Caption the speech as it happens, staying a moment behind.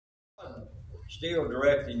still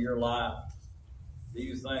directing your life? Do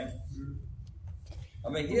you think? I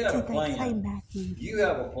mean, he had a plan. You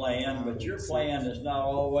have a plan, but your plan is not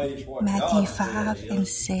always what Matthew God's 5 is. and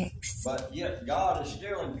 6. But yet God is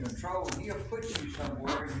still in control. He'll put you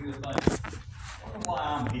somewhere and you'll think, wonder why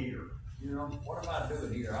I'm here. You know, what am I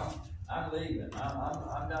doing here? I'm leaving.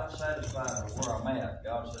 I'm not satisfied with where I'm at.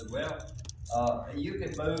 God said, well, you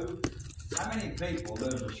can move. How many people,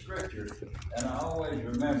 there's a scripture, and I always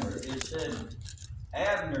remember, it said,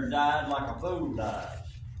 Abner died like a fool dies.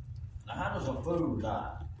 Now, how does a fool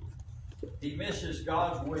die? He misses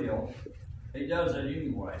God's will. He does it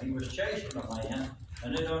anyway. He was chasing a man,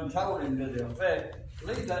 and they done told him to the effect,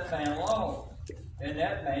 leave that man alone. And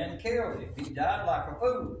that man killed him. He died like a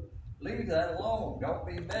fool. Leave that alone. Don't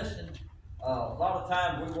be messing. A lot of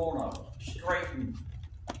times we want to straighten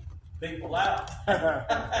people out.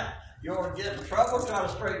 You want to get in trouble, try to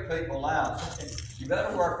straighten people out. You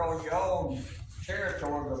better work on your own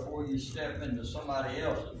territory before you step into somebody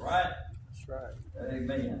else's, right? That's right.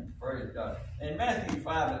 Amen. Praise God. In Matthew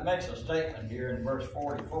 5, it makes a statement here in verse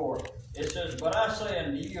 44. It says, but I say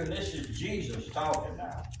unto you, and this is Jesus talking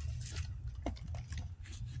now,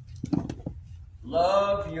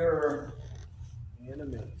 love your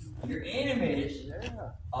enemies. Yeah.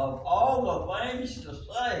 Of all the things to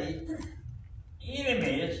say,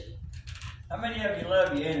 enemies. How many of you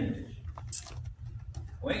love your enemies?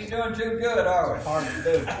 We ain't doing too good, are we? Hard to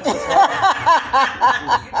do. You talk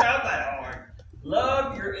about hard.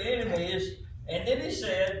 Love your enemies. And then he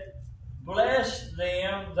said, bless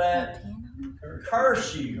them that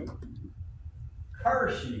curse you.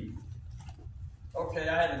 Curse you. Okay,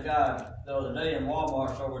 I had a guy the other day in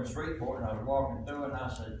Walmart over in Shreveport, and I was walking through, and I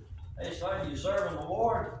said, hey, son, you serving the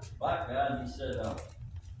Lord? Black guy, and he said,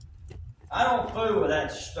 I don't fool with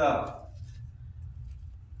that stuff.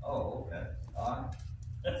 Oh, okay. All right.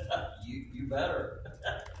 you better.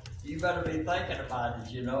 You better be thinking about it,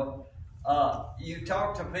 you know. You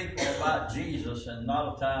talk to people about Jesus, and a lot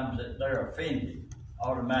of times that they're offended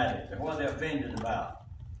automatically. What are they offended about?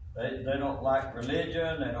 They don't like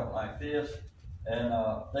religion, they don't like this, and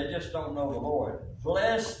they just don't know the Lord.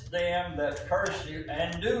 Bless them that curse you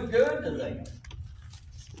and do good to them.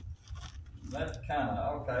 That's kind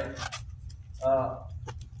of, okay.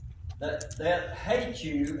 That hate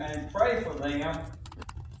you and pray for them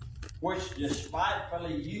which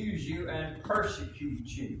despitefully use you and persecute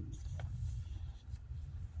you.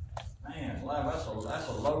 Man, that's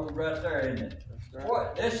a load right there, isn't it?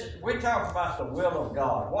 Right. We talk about the will of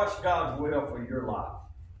God. What's God's will for your life?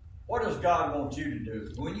 What does God want you to do?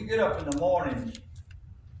 When you get up in the mornings,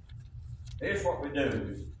 here's what we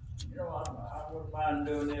do. You know, I wouldn't mind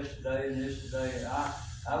doing this today and this today, and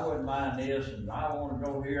I wouldn't mind this, and I want to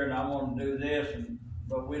go here and I want to do this,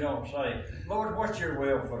 but we don't say, Lord, what's your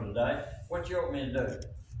will for today? What you want me to do?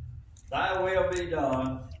 Thy will be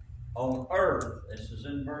done on earth. This is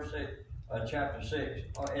in chapter 6,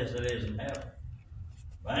 as it is in heaven.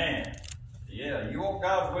 Man, yeah, you want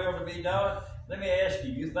God's will to be done? Let me ask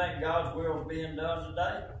you, you think God's will is being done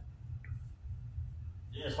today?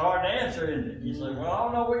 It's hard to answer, isn't it? You say, well, I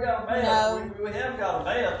don't know, we got a mess. No. We have got a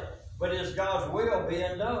mess, but is God's will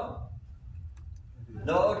being done?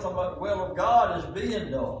 The ultimate will of God is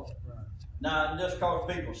being done. Now, just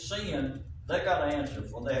because people sin, they got an answer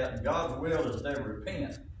for that. And God's will is they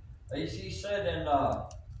repent. He said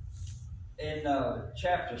in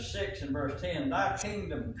chapter 6 and verse 10, thy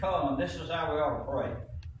kingdom come. This is how we ought to pray.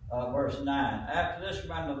 Verse 9. After this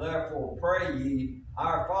manner, therefore, pray ye,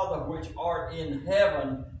 our Father which art in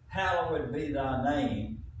heaven, hallowed be thy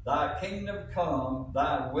name. Thy kingdom come,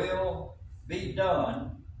 thy will be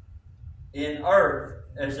done in earth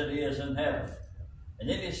as it is in heaven. And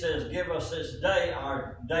then he says, give us this day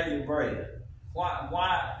our daily bread.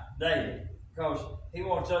 Why daily? Because he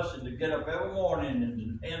wants us to get up every morning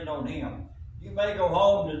and depend on him. You may go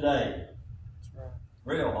home today. That's right.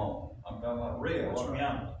 Real home. I'm talking about real. That's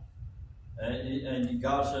right. And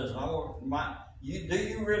God says, do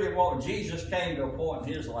you really want? Jesus came to a point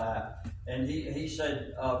in his life, and he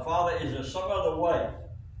said, Father, is there some other way?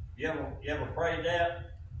 You ever prayed that?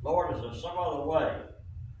 Lord, is there some other way?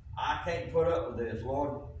 I can't put up with this,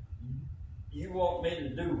 Lord. You want me to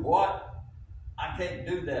do what? I can't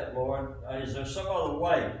do that, Lord. Is there some other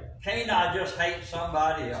way? Can't I just hate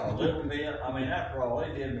somebody a little bit? I mean, after all,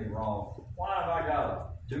 they did me wrong. Why have I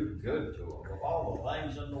got to do good to them? Of all the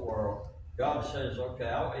things in the world, God says, okay,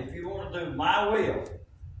 if you want to do my will,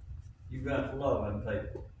 you've got to love them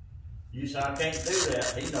people. You say, I can't do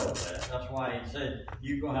that. He knows that. That's why he said,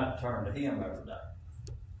 you're going to have to turn to him every day.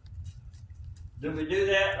 Do we do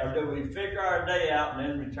that, or do we figure our day out and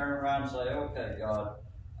then we turn around and say, okay, God,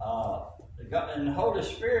 And the Holy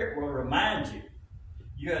Spirit will remind you.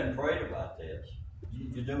 You hadn't prayed about this.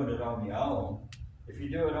 You're doing it on your own. If you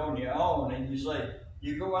do it on your own and you say,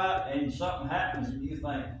 you go out and something happens and you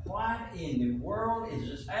think, why in the world is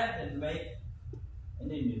this happening to me? And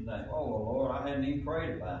then you think, oh, well, Lord, I hadn't even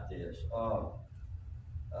prayed about this.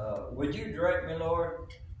 Would you direct me,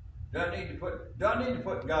 Lord? Do I need to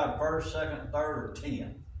put God first, second, third, or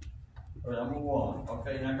 10? Or number 1.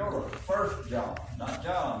 Okay, now go to 1 John. Not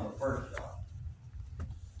John, but 1 John.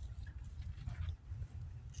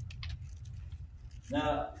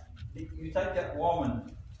 Now, you take that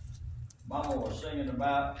woman Mama was singing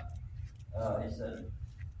about, he said,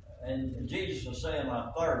 and Jesus was saying, I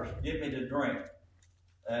thirst, give me to drink.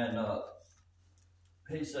 And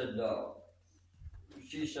he said,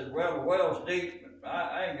 she said, well, the well's deep.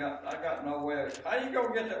 I got no well. How you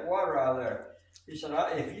gonna get that water out of there? He said,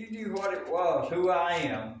 if you knew what it was, who I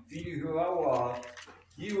am, if you knew who I was,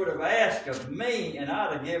 you would have asked of me, and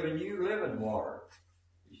I'd have given you living water.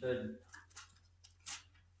 He said,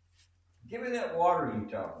 give me that water you're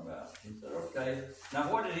talking about. He said, okay.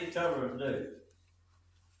 Now, what did he tell her to do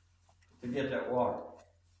to get that water?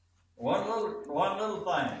 One little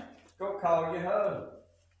thing. Go call your husband.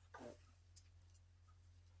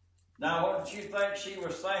 Now, what did you think she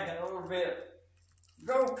was thinking a little bit?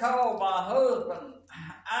 Go call my husband.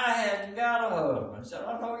 I hadn't got a husband. I said,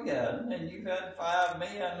 I know you hadn't. And you've had 5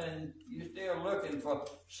 men, and you're still looking for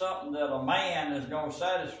something that a man is going to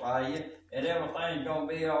satisfy you, and everything's going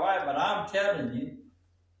to be all right. But I'm telling you,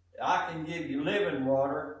 I can give you living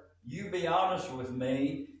water. You be honest with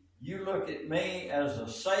me. You look at me as a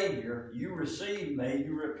Savior. You receive me.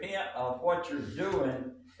 You repent of what you're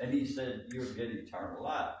doing. And he said, you'll get eternal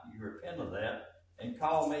life. You repent of that and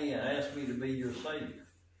call me and ask me to be your Savior.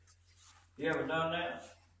 You ever done that?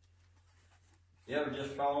 You ever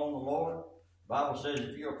just call on the Lord? The Bible says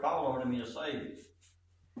if you'll call on him, he'll save you.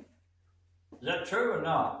 Is that true or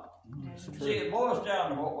not? See, it boils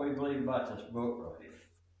down to what we believe about this book right here.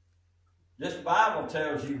 This Bible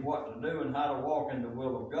tells you what to do and how to walk in the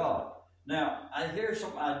will of God. Now, here's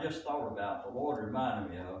something I just thought about. The Lord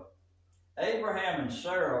reminded me of. Abraham and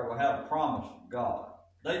Sarah will have a promise from God.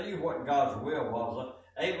 They knew what God's will was.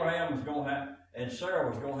 Abraham was going to have, and Sarah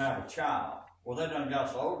was going to have a child. Well, they done got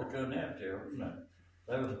so old they couldn't have children.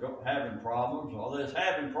 They was having problems, or they was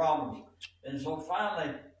having problems. And so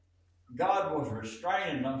finally, God was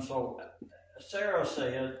restraining them. So Sarah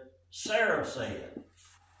said,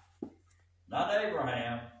 not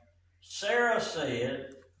Abraham, Sarah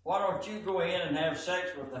said, why don't you go in and have sex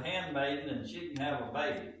with the handmaiden and she can have a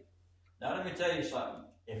baby? Now let me tell you something.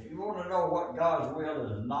 If you want to know what God's will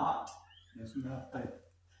is not, it's not that.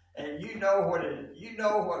 And you know what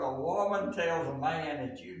a woman tells a man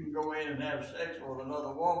that you can go in and have sex with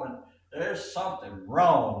another woman, there's something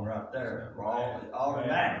wrong right there. Wrong.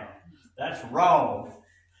 Automatic. That's wrong.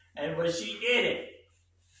 And when she did it,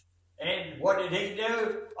 and what did he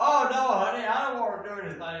do? Oh no, honey, I don't want to do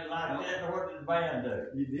anything like that. What did the man do?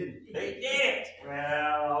 He did it. He did it.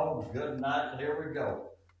 Well, good night. Here we go.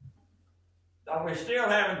 Are we still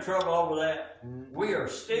having trouble over that? We are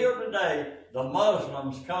still today. The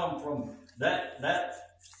Muslims come from that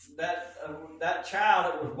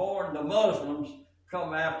child that was born. The Muslims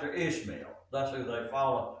come after Ishmael. That's who they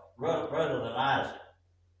follow, rather than Isaac.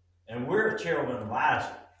 And we're children of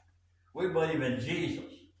Isaac. We believe in Jesus.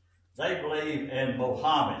 They believe in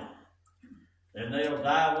Muhammad. And they'll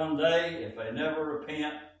die one day if they never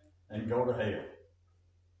repent and go to hell.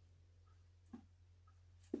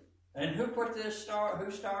 And who put this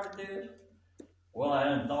who started this? Well, I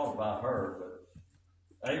hadn't thought about her,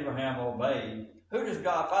 but Abraham obeyed. Who does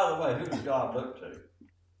God, by the way, who does God look to?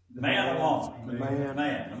 The man or woman? The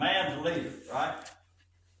man. The man's the leader, right?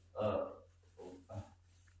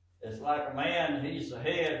 It's like a man, he's the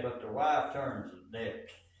head, but the wife turns the neck.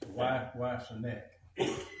 The wife's the neck.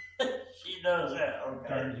 She does that, okay.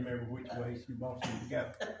 Turns him every which way she wants him to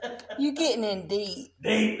go. You getting in deep.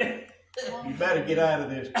 Deep. You better get out of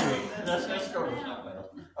this quick. Let's go to something else.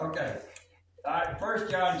 Okay. All right,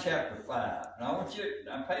 1 John chapter 5. Now I want you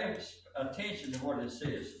to pay attention to what it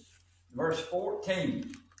says. Verse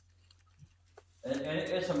 14. And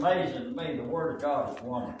it's amazing to me. The Word of God is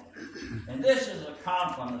wonderful. And this is a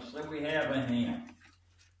confidence that we have in Him.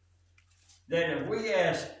 That if we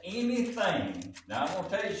ask anything, now I'm going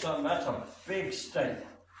to tell you something, that's a big statement.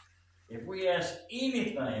 If we ask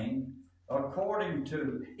anything according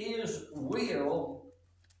to His will,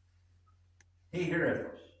 He heareth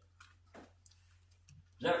us.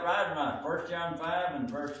 Is that right or not? 1 John 5 and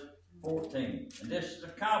verse 14. And this is the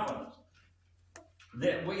confidence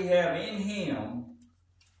that we have in Him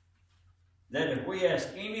that if we ask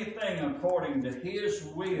anything according to his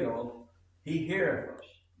will, he heareth us.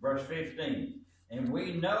 Verse 15. And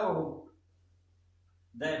we know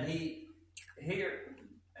that he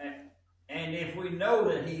and if we know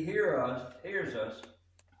that he hears us,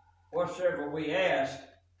 whatsoever we ask,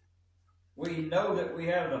 we know that we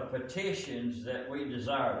have the petitions that we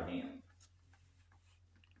desire of him.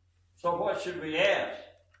 So what should we ask?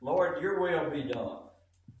 Lord, your will be done.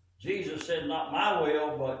 Jesus said, not my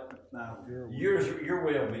will, but your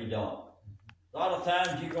will be done. A lot of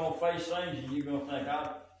times you're going to face things and you're going to think,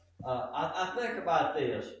 I think about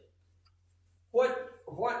this.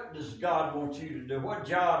 What does God want you to do? What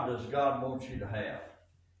job does God want you to have?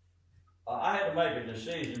 I had to make a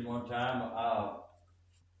decision one time.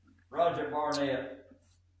 Roger Barnett,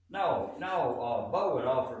 Bo had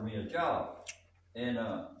offered me a job. And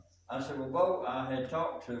I said, well, Bo, I had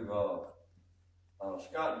talked to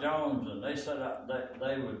Scott Jones, and they said that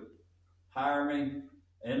they would hire me.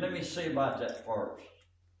 And let me see about that first.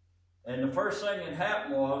 And the first thing that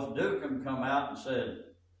happened was Dukem come out and said,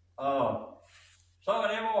 some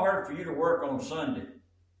of them won't hurt for you to work on Sunday.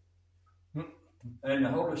 And the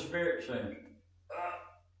Holy Spirit said,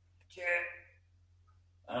 check.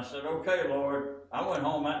 I said, okay, Lord. I went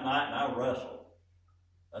home that night and I wrestled.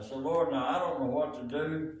 I said, Lord, now I don't know what to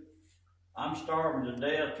do. I'm starving to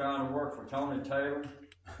death trying to work for Tony Taylor.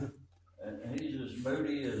 And he's as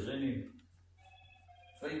moody as any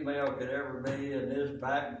female could ever be, and this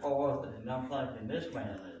back and forth. And I'm thinking, this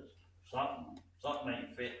man is something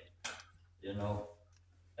ain't fit, you know.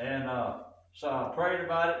 And so I prayed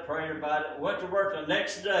about it, went to work the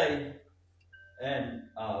next day, and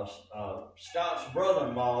Scott's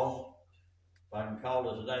brother-in-law, if I can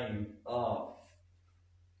call his name,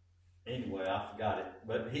 anyway, I forgot it,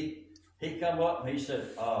 but he come up and he said,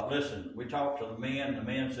 listen, we talked to the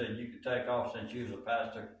men said you could take off since you was a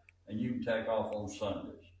pastor, and you can take off on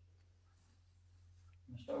Sundays.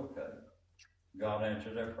 I said, okay. God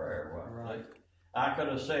answered their prayer. Well, right. I could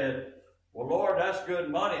have said, well, Lord, that's good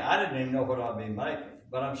money. I didn't even know what I'd be making.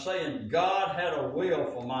 But I'm saying God had a will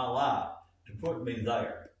for my life to put me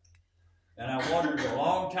there. And I wondered a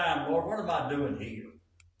long time, Lord, what am I doing here?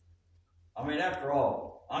 I mean, after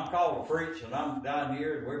all, I'm called to preach, and I'm down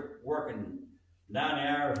here, and we're working 90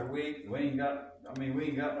 hours a week. We ain't got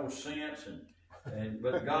no sense,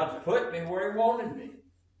 but God's put me where he wanted me.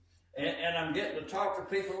 And I'm getting to talk to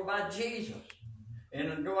people about Jesus.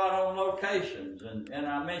 And go out on locations. And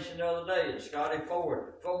I mentioned the other day that Scotty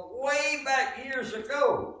Ford, from way back years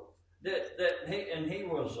ago, he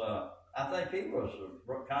was, I think he was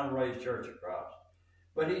a kind of raised Church of Christ.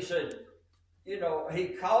 But he said, you know, he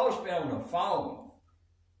calls me on the phone,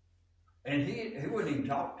 and he wouldn't even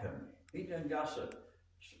talk to me. He didn't got so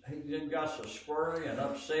squirrely and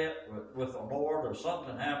upset with the Lord, or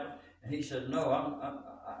something happened. And he said, no,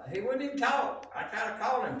 he wouldn't even talk. I kind of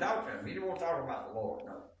called him, talked to him. He didn't want to talk about the Lord,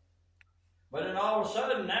 no. But then all of a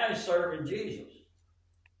sudden, now he's serving Jesus.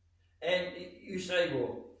 And you say,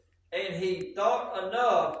 well, and he thought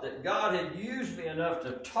enough that God had used me enough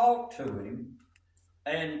to talk to him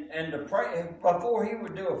and to pray. Before he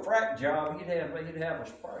would do a frack job, he'd have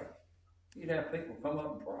us pray. He'd have people come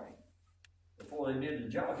up and pray. Before they did the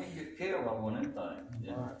job, he'd get killed on one of them things.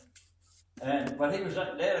 You know? Right. But he was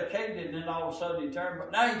dedicated, and then all of a sudden he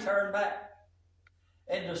turned back.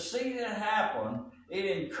 And to see that happen, it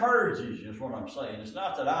encourages you, is what I'm saying. It's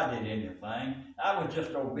not that I did anything. I was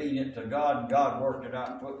just obedient to God, and God worked it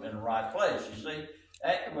out and put me in the right place. You see,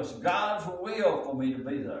 it was God's will for me to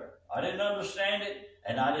be there. I didn't understand it,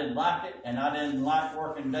 and I didn't like it, and I didn't like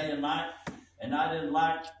working day and night, and I didn't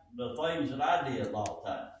like the things that I did a lot of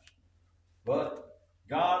times. But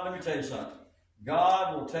God, let me tell you something.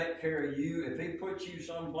 God will take care of you. If he puts you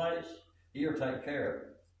someplace, he'll take care of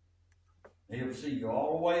you. He'll see you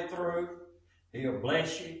all the way through. He'll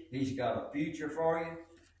bless you. He's got a future for you.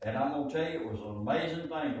 And I'm going to tell you, it was an amazing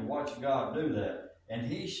thing to watch God do that. And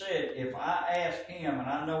he said, if I ask him, and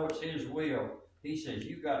I know it's his will, he says,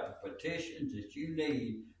 you got the petitions that you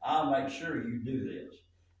need, I'll make sure you do this.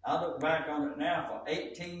 I look back on it now, for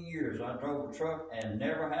 18 years I drove a truck and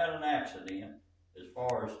never had an accident, as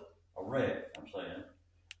far as a wreck, I'm saying.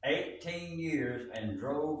 18 years and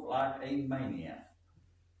drove like a maniac.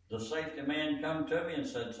 The safety man come to me and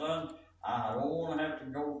said, son, I don't want to have to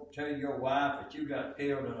go tell your wife that you got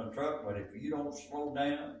killed in a truck, but if you don't slow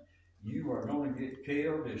down, you are going to get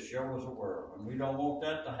killed as sure as the world. And we don't want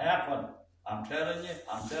that to happen. I'm telling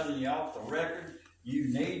you off the record,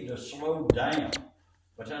 you need to slow down.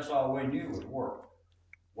 But that's all we knew was work.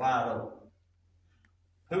 Wide open.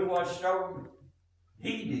 Who watched over me?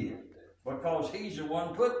 He did. Because he's the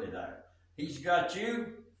one put me there. He's got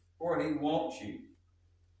you where He wants you.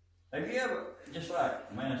 Have you ever, just like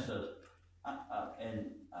the man says,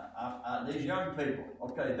 these young people,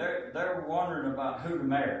 okay, they're wondering about who to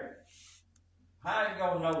marry. How are you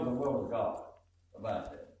going to know the will of God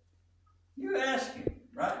about that? You ask Him,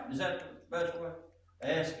 right? Is that the best way?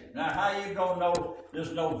 Ask Him. Now, how are you going to know?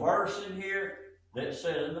 There's no verse in here that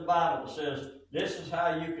says, in the Bible, that says, this is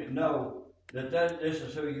how you can know that this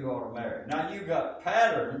is who you ought to marry. Now, you got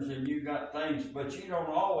patterns and you got things, but you don't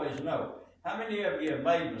always know. How many of you have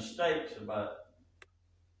made mistakes about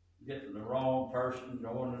getting the wrong person,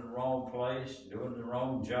 going to the wrong place, doing the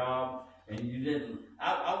wrong job, and you didn't?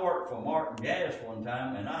 I worked for Martin Gas one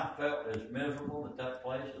time, and I felt as miserable at that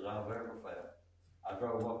place as I've ever felt. I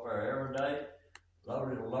drove up there every day,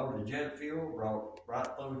 loaded a load of jet fuel, brought right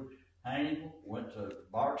through Haynesville, went to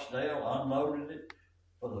Barksdale, unloaded it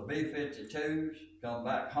for the B-52s, come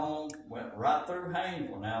back home, went right through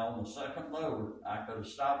Haynesville. Now on the second load, I could have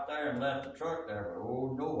stopped there and left the truck there, but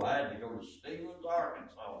oh no, I had to go to Stevens,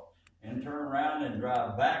 Arkansas, and turn around and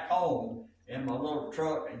drive back home in my little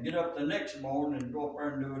truck and get up the next morning and go up there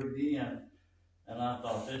and do it again. And I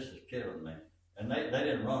thought, this is killing me. And they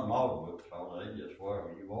didn't run logbooks, so they just, wherever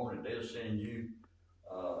you wanted, they'll send you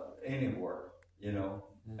anywhere, you know.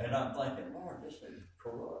 And I'm thinking, Lord, this is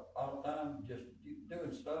corrupt all the time, just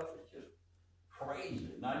doing stuff. It's just crazy.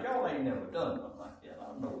 Now, y'all ain't never done nothing like that.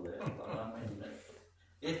 I know that, but I mean,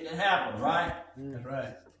 it can happen, right? That's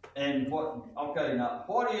right. And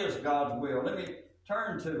what is God's will? Let me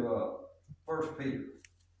turn to 1 Peter.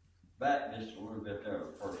 Back just a little bit there to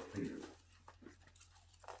 1 Peter.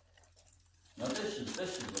 Now, this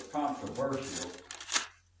is a controversial.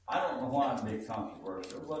 I don't know why it'd be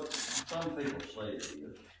controversial, but some people say it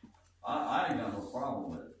is. I ain't got no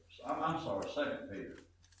problem with it. I'm sorry, 2 Peter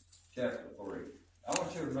chapter 3. I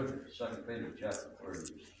want you to look at 2 Peter chapter 3.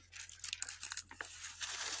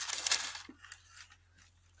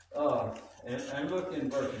 And look in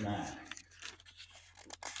verse 9.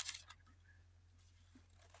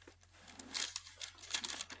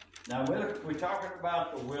 Now, we're talking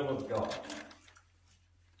about the will of God now.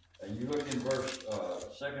 And you look in verse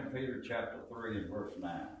 2 Peter chapter 3 and verse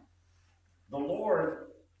 9. The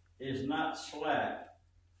Lord is not slack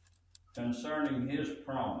concerning His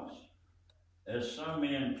promise, as some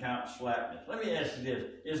men count slackness. Let me ask you this.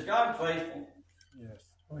 Is God faithful?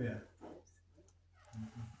 Yes. Oh, yeah.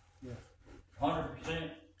 Yes.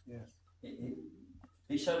 100%? Yes.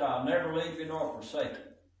 He said, I'll never leave you nor forsake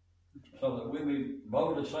you. So that we may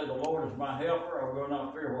boldly say, the Lord is my helper, I will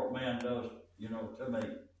not fear what man does, to me,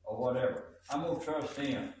 or whatever. I'm going to trust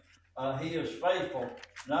Him. He is faithful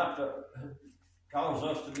not to cause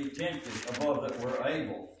us to be tempted above that we're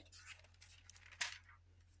able,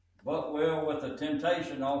 but will with the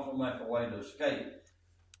temptation also make a way to escape.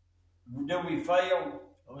 Do we fail?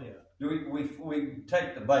 Oh, yeah. Do we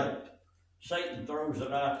take the bait? Satan throws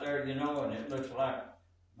it out there, and it looks like,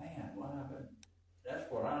 man, that's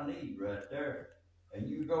what I need right there. And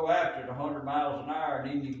you go after it 100 miles an hour, and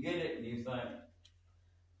then you get it, and you think,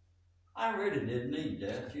 I really didn't need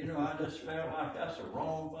that. I just felt like that's the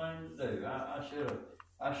wrong thing to do.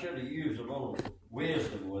 I should have used a little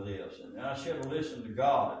wisdom with this, and I should have listened to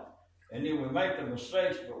God. And then we make the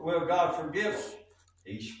mistakes, but will God forgive us?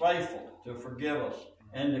 He's faithful to forgive us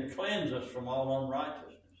and to cleanse us from all unrighteousness.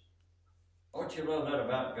 Don't you love that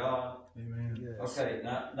about God? Amen. Yes. Okay,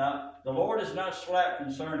 now the Lord is not slack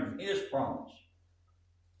concerning His promise.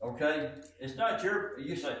 Okay? It's not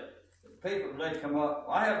you say, people, they come up,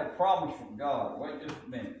 I have a promise from God. Wait just a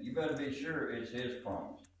minute. You better be sure it's His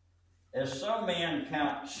promise. As some men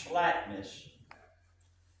count slackness,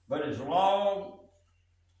 but as long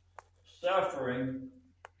suffering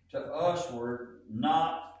to usward,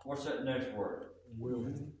 not, what's that next word?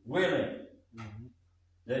 Willing. Mm-hmm.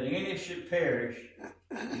 That any should perish,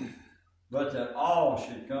 but that all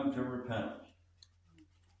should come to repentance.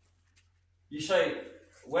 You say,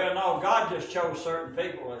 well, no, God just chose certain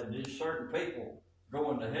people, and these certain people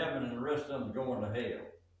going to heaven and the rest of them going to hell.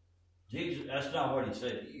 Jesus, that's not what He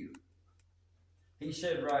said to you. He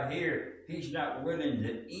said right here, He's not willing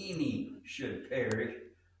that any should perish,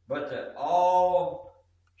 but that all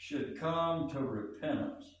should come to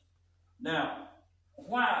repentance. Now,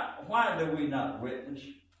 why do we not witness?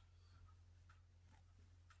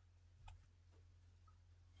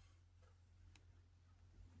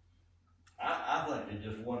 I think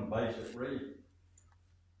there's just one basic reason.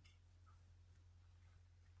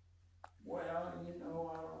 Well, I don't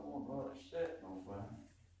want to upset nobody.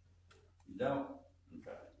 You don't?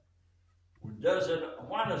 Okay.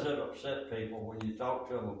 Why does it upset people when you talk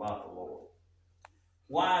to them about the Lord?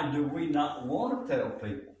 Why do we not want to tell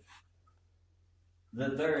people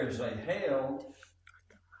that there is a hell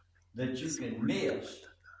that you can miss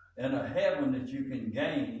and a heaven that you can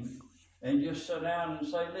gain, and just sit down and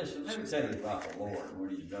say, listen, let me tell you about the Lord and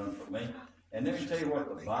what he's done for me. And let me tell you what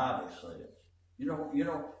the Bible says. You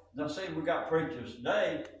know, now see, we got preachers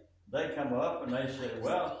today, they come up and they say,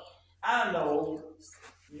 well, I know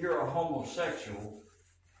you're a homosexual,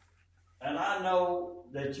 and I know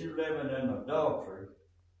that you're living in adultery,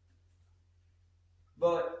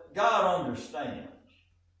 but God understands.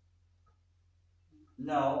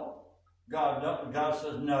 No, God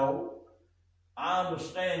says, no, I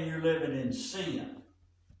understand you're living in sin,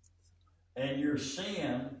 and your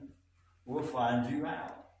sin will find you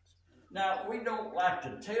out. Now, we don't like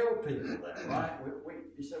to tell people that, right?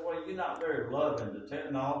 You say, well, you're not very loving to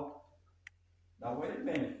tell. No, wait a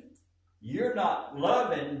minute. You're not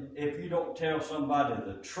loving if you don't tell somebody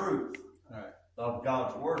the truth of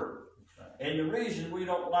God's Word. Right. And the reason we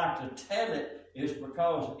don't like to tell it is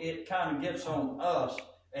because it kind of gets on us,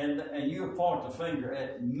 and you point the finger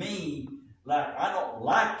at me like I don't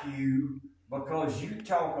like you because you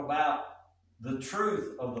talk about the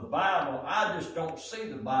truth of the Bible. I just don't see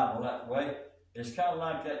the Bible that way. It's kind of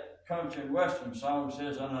like that country and western song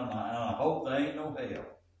says, and I hope there ain't no hell.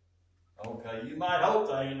 Okay, you might hope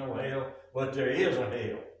there ain't no hell, but there is a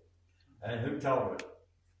hell. And who told it?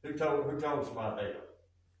 Who told us about hell?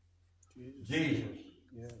 Jesus.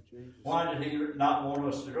 Yeah, Jesus. Why did he not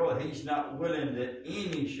want us to go? He's not willing that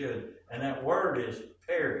any should. And that word is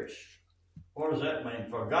perish. What does that mean?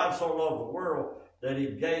 For God so loved the world that he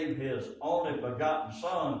gave his only begotten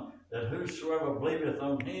Son, that whosoever believeth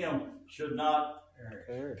on him should not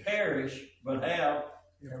perish, but have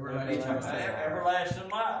everlasting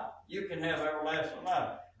life. You can have everlasting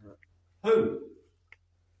life. Who?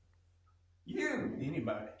 You.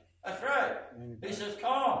 Anybody. That's right. Anybody. He says,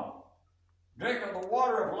 come, drink of the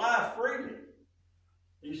water of life freely.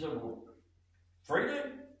 He said, well,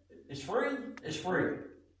 freedom? It's free? It's free.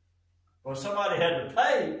 Well, somebody had to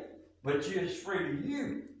pay, but it's free to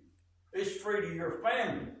you. It's free to your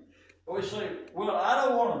family. We say, well,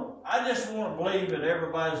 I just want to believe that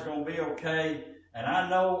everybody's going to be okay, and I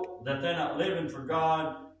know that they're not living for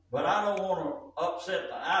God, but I don't want to upset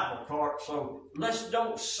the apple cart, so let's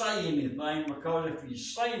don't say anything, because if you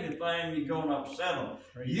say anything, you're going to upset them.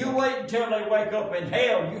 You wait until they wake up in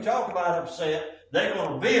hell, you talk about upset, they're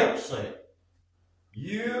going to be upset.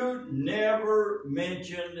 You never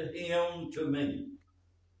mentioned him to me.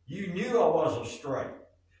 You knew I was astray.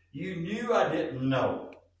 You knew I didn't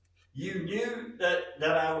know. You knew that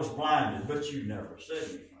I was blinded, but you never said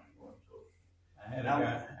anything.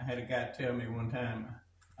 I had a guy tell me one time,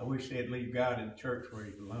 I wish they'd leave God in the church where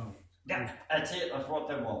he belongs. Yeah, that's it. That's what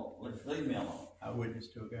they want. Leave me alone. I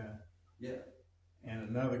witnessed to a guy. Yeah. And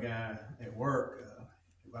another guy at work,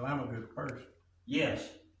 well, I'm a good person. Yes.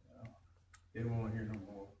 Didn't want to hear no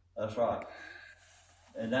more. That's right.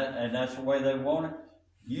 And that's the way they want it.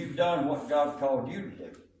 You've done what God called you to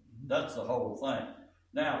do. That's the whole thing.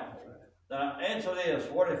 Now answer this.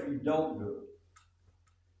 What if you don't do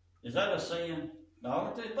it? Is that a sin?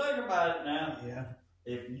 No, think about it now. Yeah.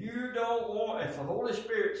 If you don't want, if the Holy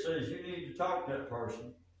Spirit says you need to talk to that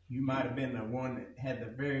person, you might have been the one that had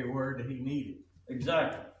the very word that he needed.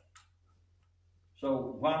 Exactly.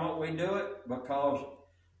 So why don't we do it? Because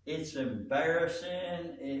it's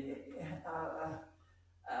embarrassing.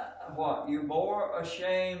 What? You're more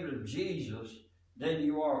ashamed of Jesus than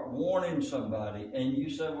you are warning somebody. And you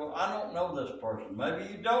say, well, I don't know this person.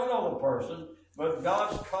 Maybe you don't know the person, but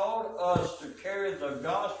God's called us to carry the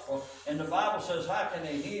gospel. And the Bible says, how can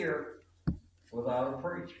they hear without a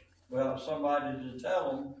preacher? Without somebody to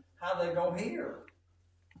tell them how they're going to hear.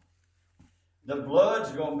 The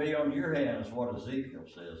blood's going to be on your hands, what Ezekiel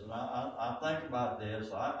says. And I think about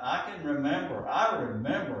this. I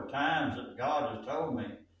remember times that God has told me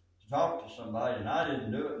to talk to somebody, and I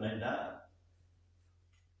didn't do it, and they died.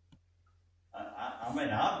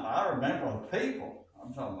 I remember the people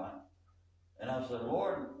I'm talking about. And I said,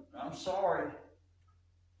 Lord, I'm sorry.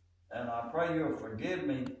 And I pray you'll forgive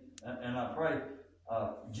me. And I pray,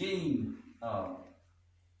 Jean,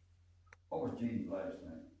 what was Jean's last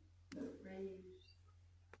name?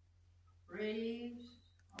 Reeves?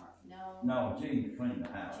 No. No, Jean cleaned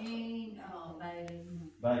the house.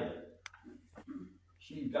 Bailey.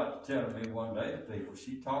 She got to tell me one day the people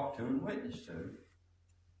she talked to and witnessed to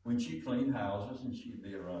when she cleaned houses and she'd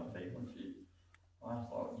be around people. I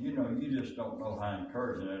thought, you just don't know how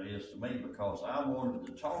encouraging that is to me, because I wanted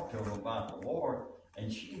to talk to her about the Lord, and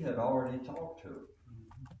she had already talked to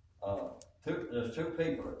her. There's two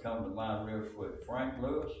people that come to mind real quick. Frank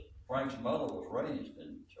Lewis. Frank's mother was raised in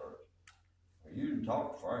the church. You didn't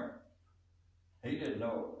talk to Frank. He didn't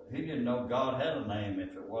know God had a name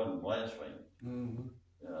if it wasn't blasphemy. Mm-hmm.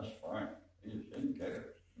 Yeah, that's fine. He didn't care.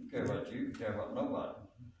 He didn't care about you. He didn't care about nobody.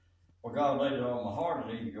 Well, God laid it on my heart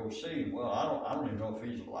and need to go see him. Well, I don't even know if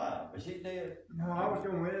he's alive. Is he dead? No, I was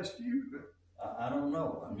going to ask you, but I don't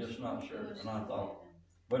know. I'm just not sure. And I thought,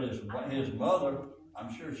 but his mother,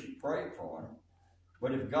 I'm sure she prayed for him.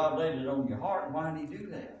 But if God laid it on your heart, why did he do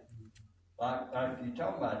that? Like you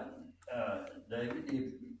talking about, David,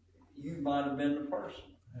 if you might have been the person.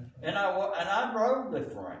 And I drove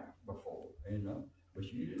with Frank before, you know. But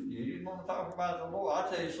you didn't want to talk about the Lord.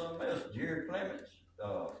 I'll tell you something else. Jerry Clements,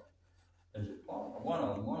 is it one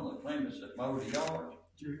of the Clements that mowed the yard?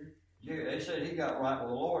 Jerry, they said he got right with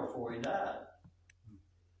the Lord before he died.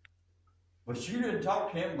 But you didn't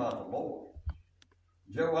talk to him about the Lord.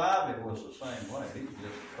 Joe Ivy was the same way. He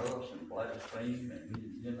just cuss and blaspheme, and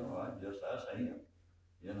that's him,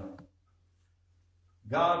 you know.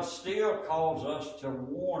 God still calls us to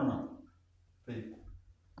warn them, people.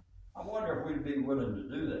 I wonder if we'd be willing to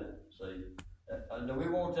do that. See, do we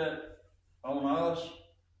want that on us?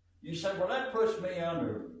 You say, well, that puts me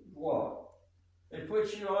under what? It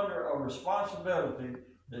puts you under a responsibility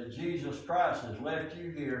that Jesus Christ has left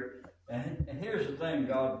you here. And here's the thing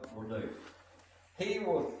God will do. He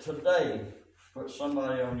will today put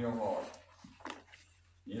somebody on your heart.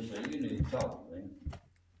 You say, you need to talk to them.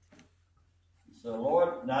 So,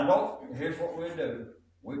 Lord, here's what we do.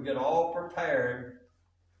 We get all prepared.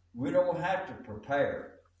 We don't have to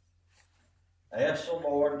prepare. Ask the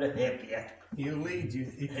Lord to help you. He'll lead you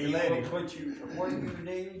if you He let will him. put you where you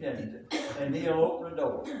need, and he'll open the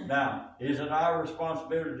door. Now, is it our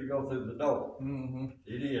responsibility to go through the door? Mm-hmm.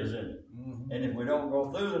 It is, isn't it? Mm-hmm. And if we don't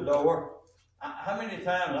go through the door, how many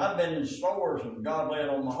times I've been in stores and God laid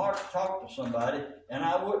on my heart to talk to somebody, and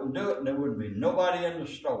I wouldn't do it, and there wouldn't be nobody in the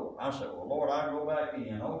store. I said, well, Lord, I'll go back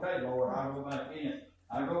in. Okay, Lord, I'll go back in.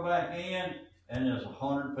 I go back in, and there's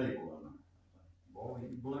 100 people in there. Boy,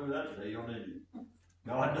 you blew that deal, didn't you?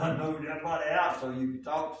 God done moved everybody out so you could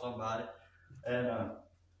talk to somebody. And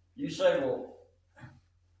you say, well,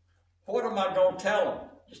 what am I going to tell them?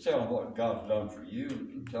 Just tell them what God's done for you,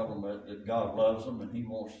 and tell them that God loves them and he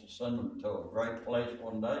wants to send them to a great place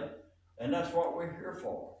one day. And that's what we're here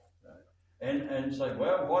for. And say,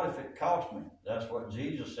 well, what if it costs me? That's what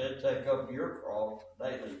Jesus said, take up your cross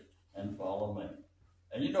daily and follow me.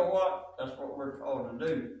 And you know what? That's what we're called to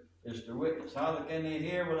do, is to witness. How can they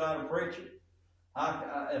hear without a preacher?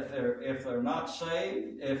 If they're not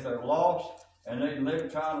saved, if they're lost, and they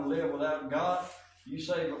trying to live without God, you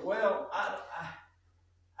say, but well, I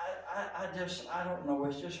don't know,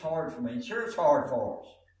 it's just hard for me. Sure, it's hard for us.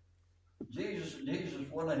 Jesus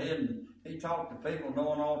went ahead and he talked to people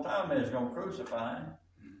knowing all the time they was going to crucify him.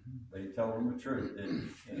 But he told them the truth,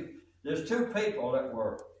 didn't he? There's two people that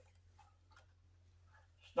were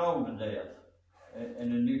stoned to death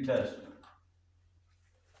in the New Testament.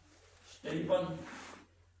 Stephen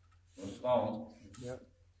was stoned, Yep.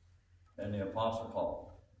 and the Apostle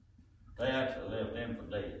Paul. They actually left him for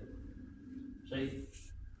dead. See?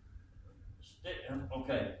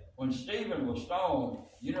 Okay, when Stephen was stoned,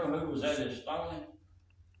 you know who was at his stoning?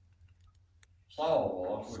 Saul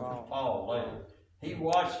was, which was Paul later. He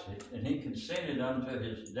watched it, and he consented unto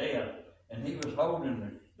his death, and he was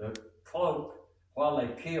holding the cloak while they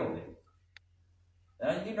killed him.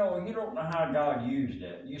 Now, you don't know how God used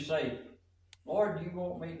that. You say, Lord, do you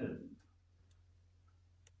want me to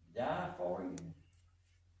die for you?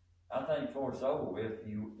 I think before it's over with,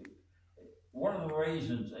 one of the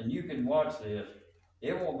reasons, and you can watch this,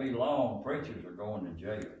 it won't be long, preachers are going to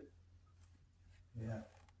jail. Yeah.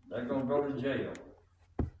 They're going to go to jail.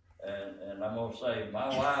 And I'm going to say, my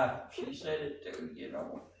wife, she said it too, you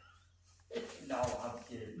know. No, I'm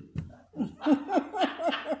kidding.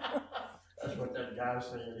 That's what that guy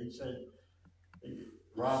said. He said,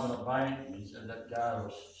 robbing a bank, and he said that guy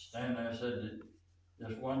was standing there and said that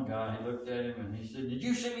this one guy, he looked at him and he said, did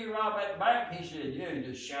you see me rob that bank? He said, yeah, he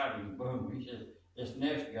just shouted, boom. He said, this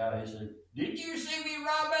next guy, he said, did you see me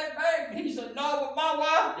rob that bank? He said, no, but my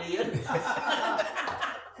wife did.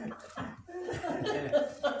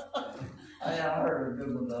 I heard a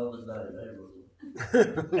good one the other day.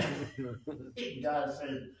 The guy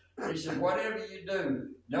said, he said, whatever you do,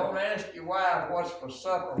 don't ask your wife what's for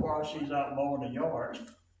supper while she's out mowing the yard.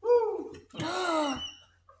 Woo.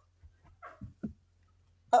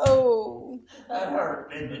 Oh. That hurt,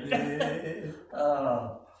 didn't it?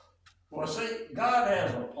 Well, see, God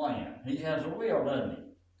has a plan. He has a will, doesn't he?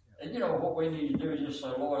 And you know, what we need to do is just say,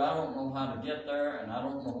 Lord, I don't know how to get there, and I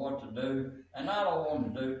don't know what to do, and I don't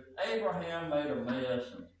want to do. Abraham made a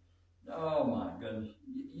mess, and oh my goodness.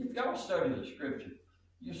 Y'all study the scripture.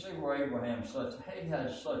 You see where Abraham he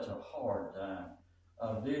has such a hard time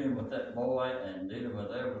of dealing with that boy and dealing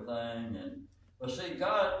with everything. But see,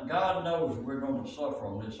 God knows we're going to suffer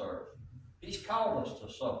on this earth. He's called us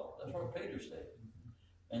to suffer. That's what Peter said.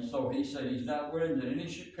 And so he said he's not willing that any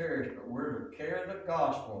should perish, but we're to carry the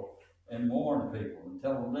gospel and warn people and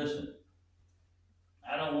tell them, listen,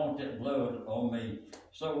 I don't want that blood on me.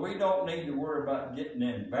 So we don't need to worry about getting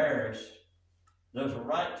embarrassed. There's a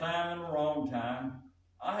right time and a wrong time.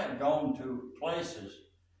 I have gone to places,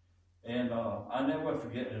 and I never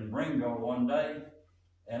forget in Ringo one day,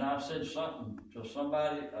 and I said something to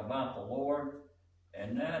somebody about the Lord,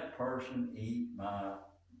 and that person eat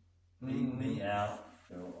me out.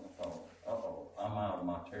 So, I'm out of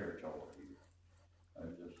my territory here. I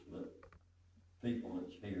just let people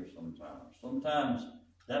that's here sometimes. Sometimes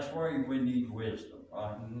that's where we need wisdom,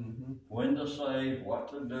 right? When to say,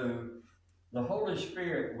 what to do. The Holy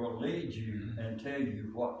Spirit will lead you and tell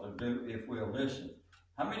you what to do if we'll listen.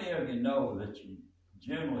 How many of you know that you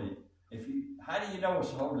generally, how do you know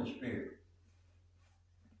it's the Holy Spirit?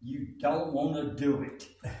 You don't want to do it.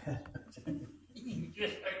 You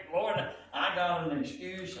just think, Lord, I got an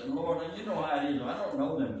excuse, and Lord, you know how it is. I don't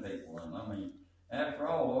know them people, and I mean, after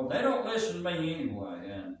all, Lord, they don't listen to me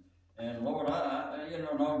anyway. And Lord,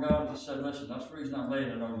 no, God just said, listen, that's the reason I'm laying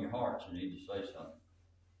it on your heart. You need to say something.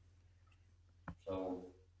 So,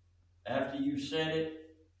 after you said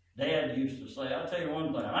it, Dad used to say, I'll tell you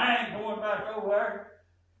one thing, I ain't going back over there.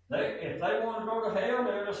 If they want to go to hell,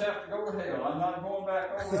 they'll just have to go to hell. I'm not going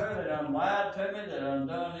back over there. They done lied to me. They done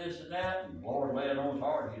this and that. And the Lord laid it on his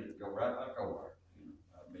heart. He'd go right back over there.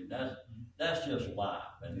 I mean, that's just life.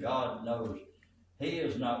 And God knows He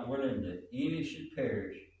is not willing that any should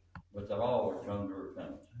perish, but that all would come to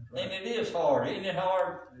repentance. Right. And it is hard. Isn't it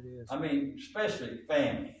hard? It is. I mean, especially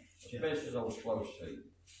family. Especially those close to you.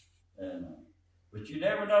 But you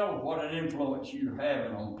never know what an influence you're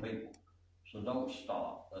having on people. So don't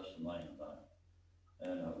stop. That's the main thing.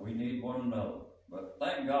 And we need one another. But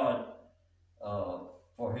thank God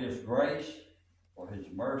for His grace, for His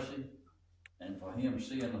mercy, and for Him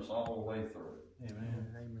seeing us all the way through. Amen.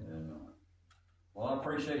 And, well, I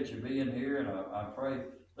appreciate you being here, and I pray.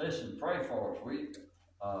 Listen, pray for us.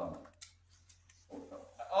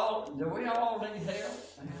 Do we all need help?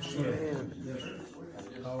 Sure.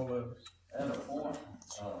 All of us. At a point,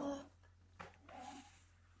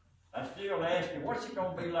 I still ask you, what's it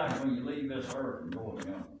going to be like when you leave this earth and go to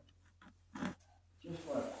heaven? Just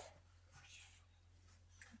like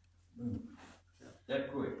that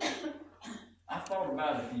quick. I thought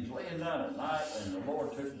about if he's laying down at night and the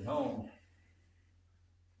Lord took you home,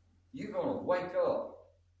 you're going to wake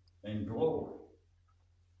up in glory.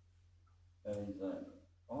 And you think,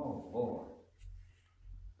 oh, Lord.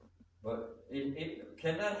 But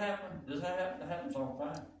can that happen? Does that happen? That happens all the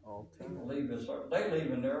time. People leave this earth. They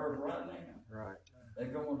leaving their earth right now. Right. They're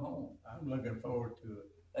going home. I'm looking forward to it.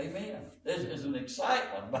 Amen. There's an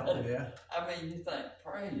excitement about it. Yeah. I mean, you think,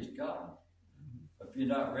 praise God. If you're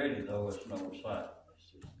not ready, though, it's no excitement.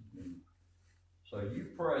 So you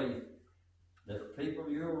pray that people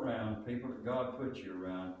you're around, people that God puts you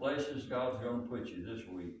around, places God's going to put you this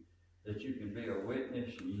week, that you can be a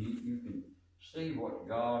witness and you can see what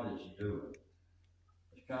God is doing.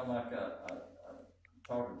 It's kind of like I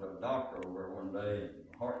talking to a doctor over there one day,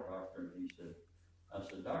 a heart doctor, and I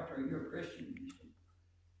said, Doctor, are you a Christian? He said,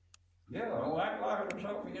 yeah, I don't act like it or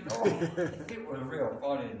something, you know. It was real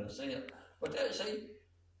funny in a sense. But see,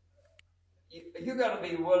 you got to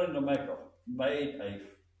be willing to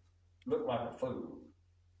look like a fool.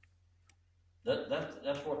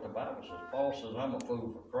 That's what the Bible says. Paul says, I'm a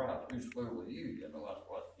fool for Christ. Who's a fool with you? You know, that's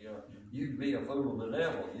what, you can be a fool of the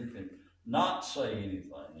devil. You can not say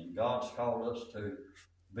anything. And God's called us to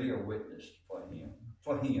be a witness for Him.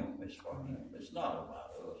 For Him. It's for Him. It's not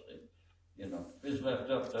about us. If it's left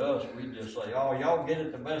up to us, we just say, oh, y'all get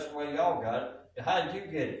it the best way y'all got it. How did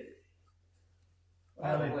you get it?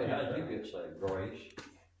 By the way, how did you get saved? Grace.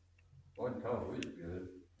 Wasn't because we was good.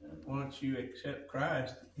 Once you accept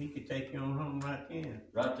Christ, He could take you on home right then.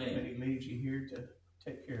 Right then. But He leaves you here to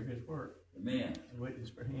take care of His work. Amen. And witness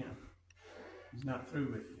for Him. He's not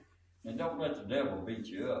through with you. And don't let the devil beat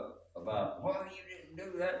you up about, well, you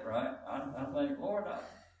didn't do that right. I think, Lord,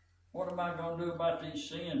 what am I going to do about these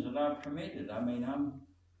sins that I've committed? I mean,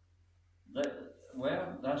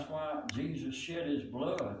 that's why Jesus shed His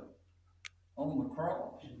blood on the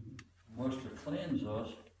cross, was to cleanse us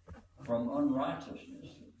from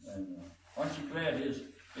unrighteousness. And aren't you glad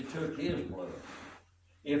it took His blood?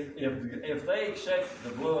 If they accepted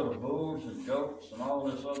the blood of bulls and goats and all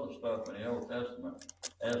this other stuff in the Old Testament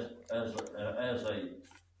as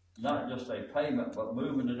not just a payment, but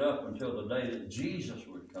moving it up until the day that Jesus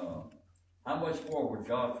would come, how much more would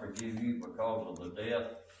God forgive you because of the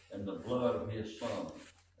death and the blood of His Son?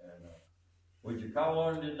 And would you call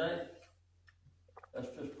on Him today?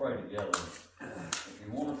 Let's just pray together. If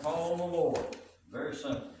you want to call on the Lord, very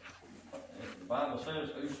simple. The Bible says,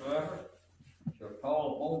 whosoever shall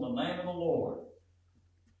call upon the name of the Lord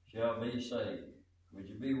shall be saved. Would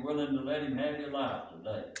you be willing to let Him have your life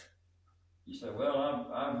today? You say, well,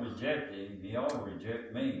 I've rejected Him. He ought to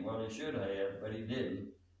reject me. Well, He should have, but He didn't.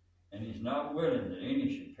 And He's not willing that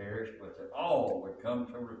any should perish, but that all would come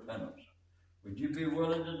to repentance. Would you be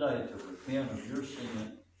willing today to repent of your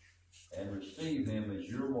sin and receive Him as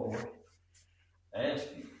your Lord? Ask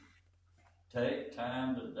Him. Take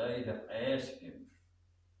time today to ask Him.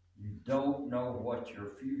 You don't know what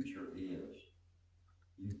your future is.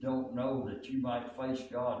 You don't know that you might face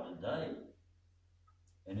God today.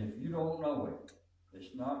 And if you don't know it,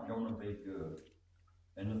 it's not going to be good.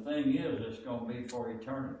 And the thing is, it's going to be for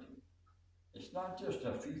eternity. It's not just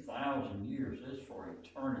a few thousand years, it's for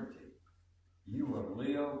eternity. You will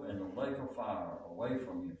live in the lake of fire, away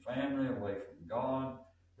from your family, away from God.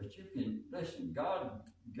 But you can, listen, God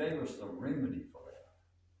gave us the remedy for that.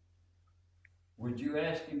 Would you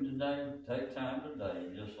ask Him today? Take time today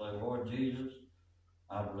and just say, Lord Jesus,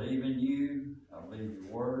 I believe in You. I believe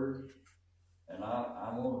Your word. And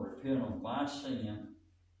I want to repent of my sin,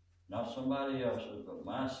 not somebody else's, but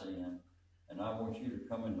my sin. And I want You to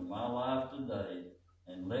come into my life today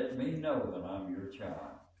and let me know that I'm Your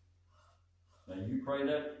child. Now you pray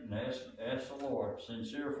that and ask the Lord,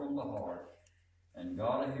 sincere from the heart, and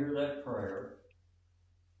God will hear that prayer,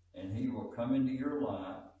 and He will come into your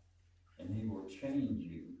life, and He will change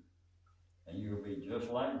you. And you'll be just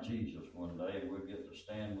like Jesus one day. We'll get to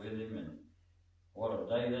stand with Him, and what a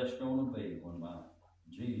day that's going to be when my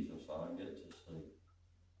Jesus I'll get to see.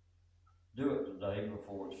 Do it today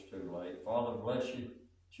before it's too late. Father, bless you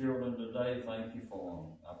children today. Thank You for them.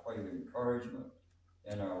 I pray for encouragement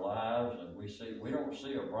in our lives, and we don't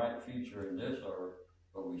see a bright future in this earth,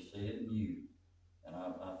 but we see it in You. And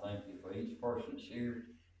I thank You for each person that's here.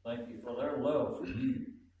 Thank You for their love for You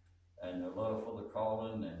and their love for the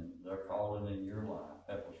calling and their calling in Your life.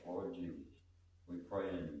 Help us, Lord Jesus. We pray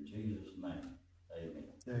in Jesus' name. Amen.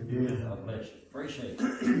 Amen. God bless you. Appreciate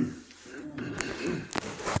it.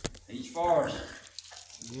 He's for us.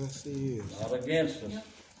 Yes, He is. Not against us.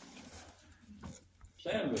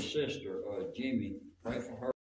 Sandra's sister, Jimmy, pray for her.